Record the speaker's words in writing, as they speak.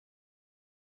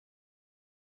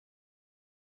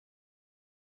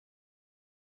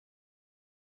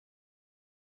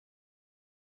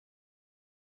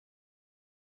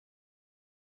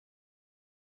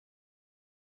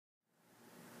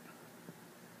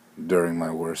During my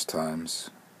worst times,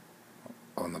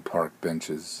 on the park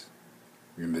benches,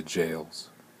 in the jails,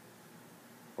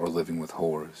 or living with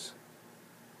whores,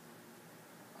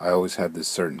 I always had this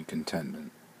certain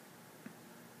contentment.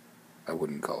 I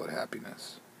wouldn't call it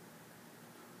happiness.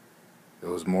 It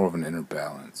was more of an inner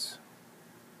balance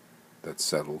that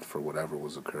settled for whatever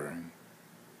was occurring.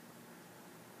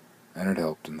 And it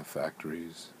helped in the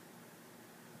factories,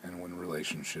 and when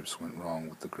relationships went wrong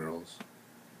with the girls.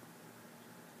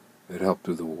 It helped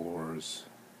through the wars,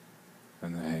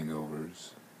 and the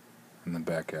hangovers, and the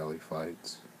back alley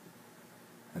fights,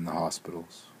 and the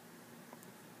hospitals.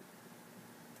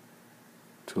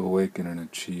 To awaken in a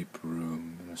cheap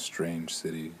room in a strange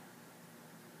city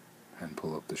and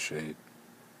pull up the shade.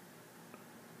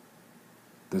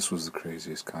 This was the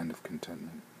craziest kind of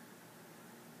contentment.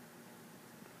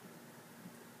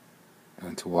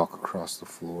 And to walk across the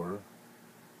floor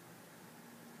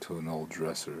to an old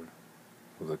dresser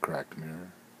with a cracked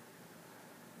mirror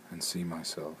and see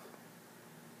myself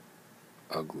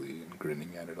ugly and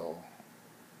grinning at it all.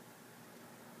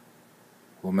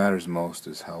 What matters most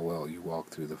is how well you walk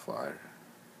through the fire.